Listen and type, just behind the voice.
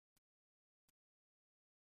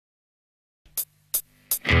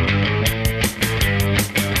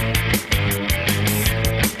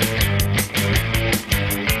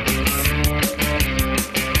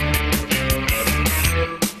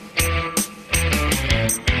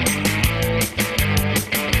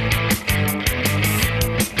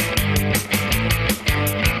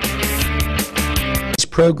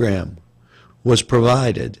program was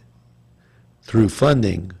provided through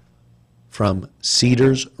funding from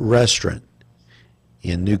Cedars Restaurant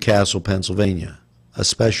in Newcastle, Pennsylvania. A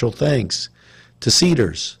special thanks to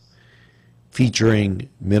Cedars, featuring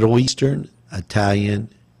Middle Eastern, Italian,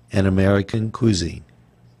 and American cuisine.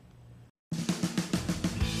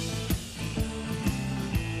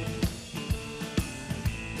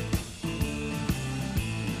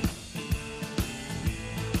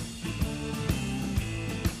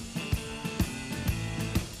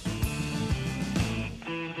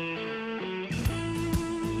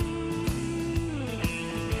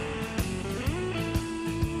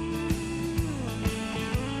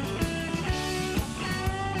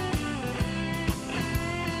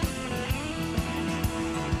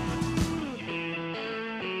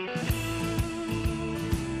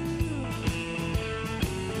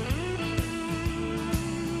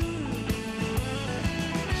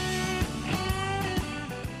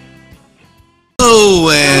 Hello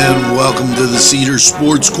and welcome to the Cedars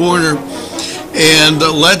Sports Corner, and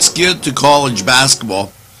let's get to college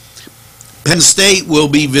basketball. Penn State will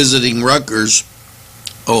be visiting Rutgers,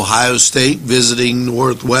 Ohio State visiting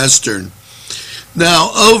Northwestern.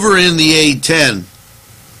 Now over in the A-10,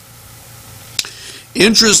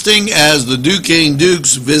 interesting as the Duquesne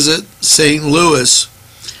Dukes visit St. Louis,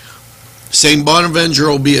 St. Bonaventure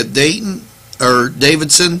will be at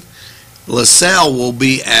Davidson, LaSalle will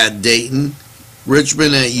be at Dayton,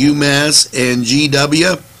 Richmond at UMass, and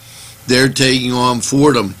GW, they're taking on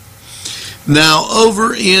Fordham. Now,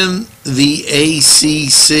 over in the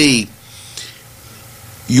ACC,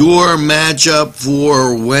 your matchup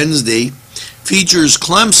for Wednesday features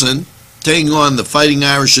Clemson taking on the Fighting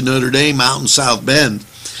Irish of Notre Dame out in South Bend,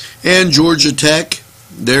 and Georgia Tech,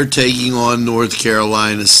 they're taking on North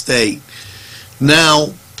Carolina State. Now,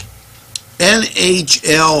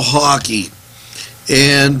 NHL hockey,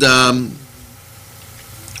 and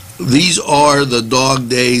these are the dog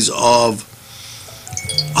days of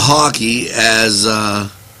hockey as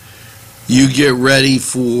you get ready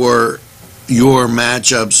for your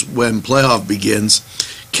matchups when playoff begins.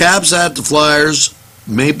 Caps at the Flyers,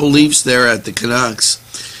 Maple Leafs there at the Canucks,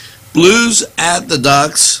 Blues at the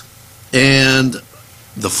Ducks, and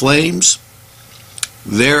the Flames,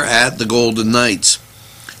 they're at the Golden Knights.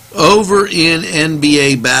 Over in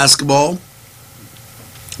NBA basketball,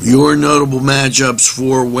 your notable matchups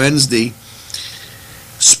for Wednesday: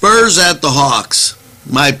 Spurs at the Hawks,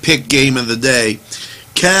 my pick game of the day.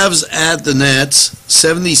 Cavs at the Nets,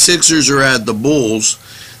 76ers are at the Bulls,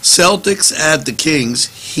 Celtics at the Kings,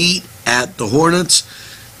 Heat at the Hornets,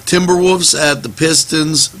 Timberwolves at the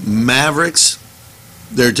Pistons, Mavericks,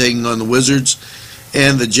 they're taking on the Wizards,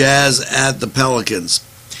 and the Jazz at the Pelicans.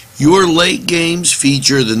 Your late games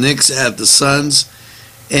feature the Knicks at the Suns,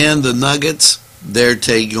 and the Nuggets, they're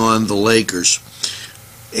taking on the Lakers.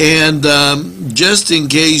 And just in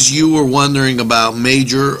case you were wondering about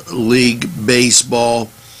Major League Baseball,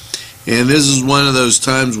 and this is one of those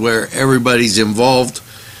times where everybody's involved,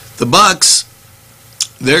 the Bucks,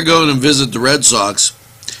 they're going to visit the Red Sox.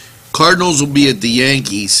 Cardinals will be at the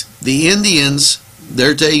Yankees. The Indians,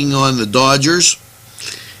 they're taking on the Dodgers.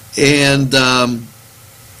 And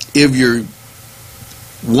if you're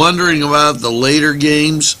wondering about the later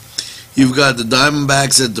games, you've got the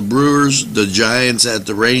Diamondbacks at the Brewers, the Giants at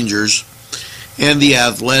the Rangers, and the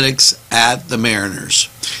Athletics at the Mariners.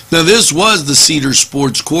 Now, this was the Cedars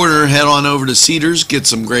Sports Corner. Head on over to Cedars, get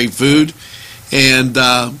some great food, and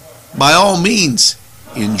by all means,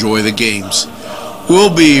 enjoy the games.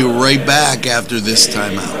 We'll be right back after this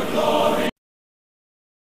timeout.